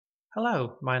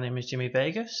Hello, my name is Jimmy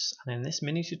Vegas, and in this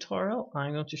mini tutorial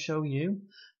I'm going to show you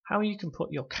how you can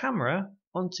put your camera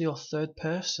onto your third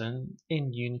person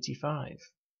in Unity 5.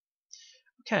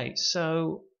 Okay,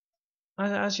 so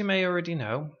as you may already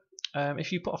know,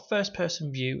 if you put a first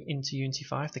person view into Unity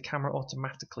 5, the camera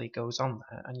automatically goes on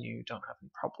there and you don't have any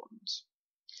problems.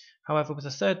 However, with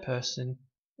a third person,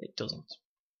 it doesn't.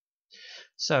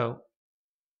 So,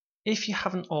 if you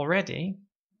haven't already,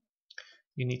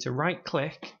 you need to right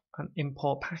click and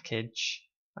import package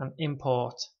and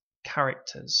import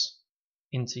characters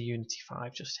into Unity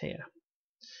 5 just here.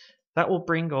 That will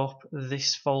bring up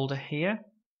this folder here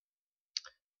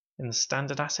in the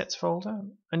standard assets folder,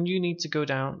 and you need to go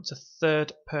down to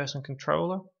third person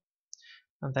controller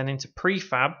and then into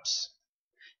prefabs,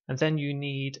 and then you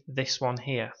need this one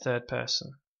here, third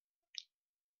person.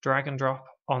 Drag and drop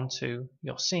onto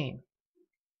your scene.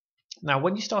 Now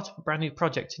when you start up a brand new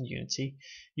project in Unity,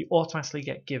 you automatically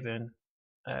get given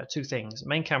two things,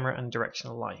 main camera and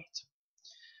directional light.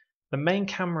 The main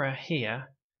camera here,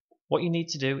 what you need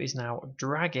to do is now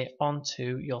drag it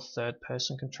onto your third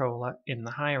person controller in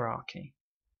the hierarchy.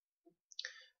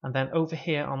 And then over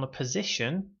here on the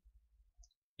position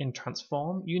in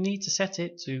transform, you need to set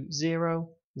it to 0,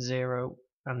 0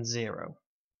 and 0.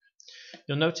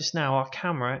 You'll notice now our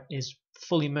camera is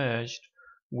fully merged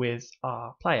with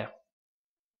our player.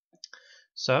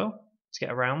 So to get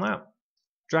around that,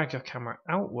 drag your camera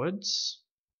outwards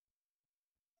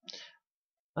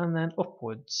and then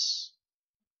upwards,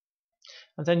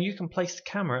 and then you can place the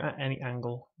camera at any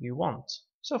angle you want.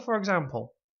 So for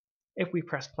example, if we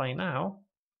press play now,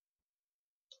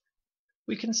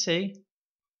 we can see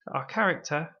that our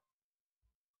character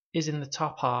is in the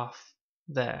top half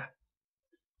there.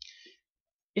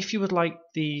 If you would like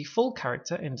the full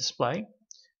character in display,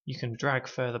 you can drag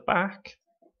further back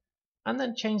and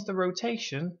then change the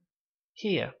rotation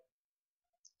here.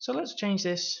 So let's change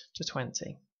this to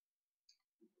 20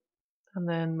 and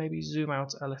then maybe zoom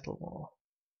out a little more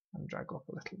and drag up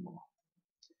a little more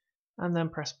and then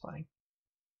press play.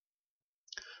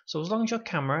 So as long as your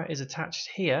camera is attached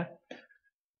here,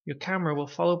 your camera will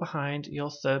follow behind your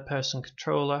third person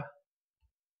controller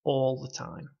all the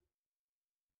time.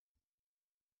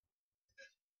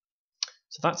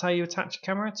 So that's how you attach a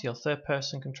camera to your third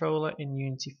person controller in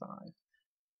Unity 5.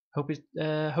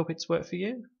 Hope it's worked for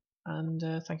you, and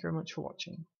thank you very much for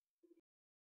watching.